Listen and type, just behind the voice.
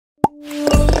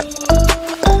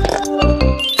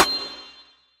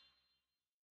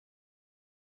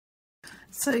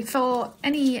So for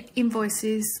any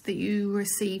invoices that you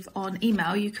receive on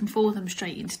email, you can forward them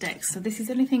straight into Dext. So this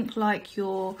is anything like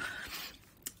your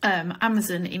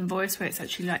Amazon invoice, where it's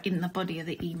actually like in the body of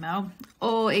the email,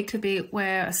 or it could be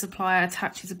where a supplier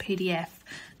attaches a PDF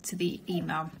to the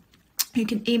email. You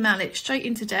can email it straight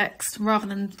into Dext rather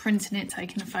than printing it,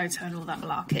 taking a photo and all that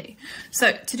malarkey.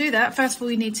 So to do that, first of all,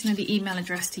 you need to know the email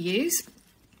address to use.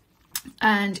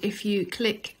 And if you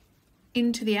click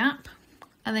into the app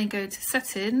and then go to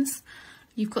settings,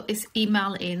 you've got this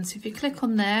email in. So if you click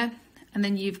on there, and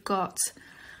then you've got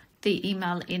the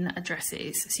email in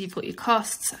addresses. So you've got your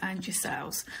costs and your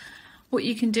sales. What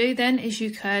you can do then is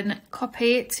you can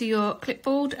copy it to your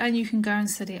clipboard, and you can go and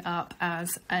set it up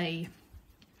as a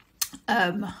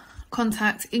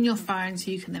contact in your phone,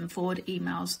 so you can then forward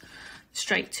emails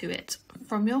straight to it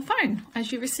from your phone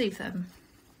as you receive them.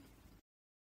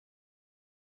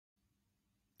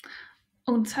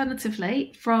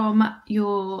 Alternatively, from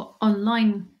your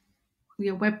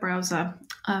web browser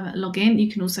login,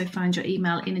 you can also find your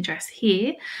email in address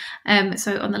here.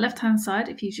 So on the left hand side,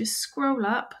 if you just scroll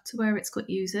up to where it's got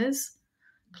users,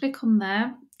 click on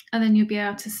there, and then you'll be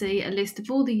able to see a list of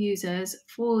all the users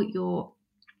for your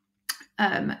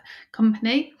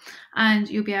company, and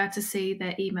you'll be able to see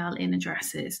their email in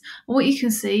addresses. And what you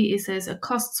can see is there's a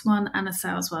costs one and a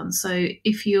sales one. So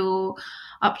if you're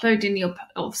uploading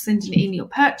or sending in your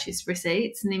purchase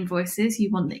receipts and invoices,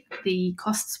 you want the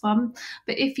costs one.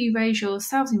 But if you raise your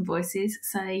sales invoices,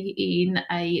 say in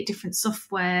a different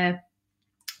software,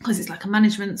 because it's like a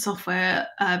management software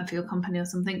for your company or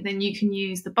something, then you can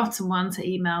use the bottom one to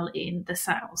email in the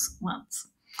sales ones.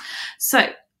 So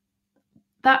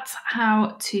that's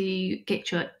how to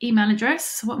get your email address.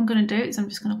 So what I'm going to do is I'm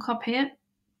just going to copy it.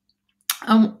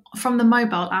 From the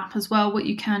mobile app as well, what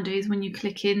you can do is when you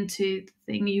click into the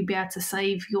thing, you'll be able to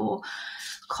save your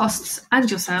costs and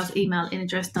your sales email in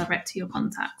address direct to your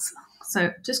contacts.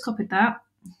 So just copied that,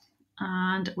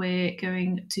 and we're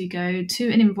going to go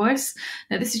to an invoice.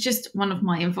 Now this is just one of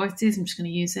my invoices. I'm just going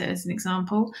to use it as an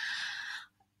example.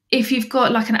 If you've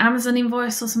got like an Amazon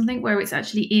invoice or something where it's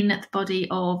actually in the body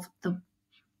of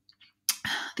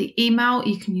the email,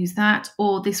 you can use that,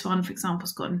 or this one, for example,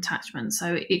 has got an attachment,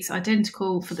 so it's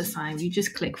identical for the same. You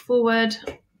just click forward,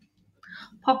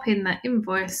 pop in that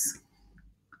invoice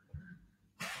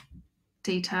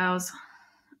details,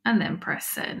 and then press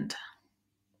send,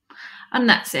 and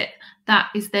that's it. That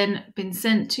is then been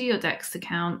sent to your Dext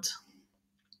account,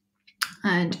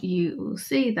 and you will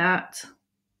see that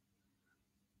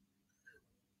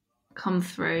come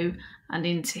through and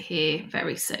into here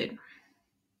very soon.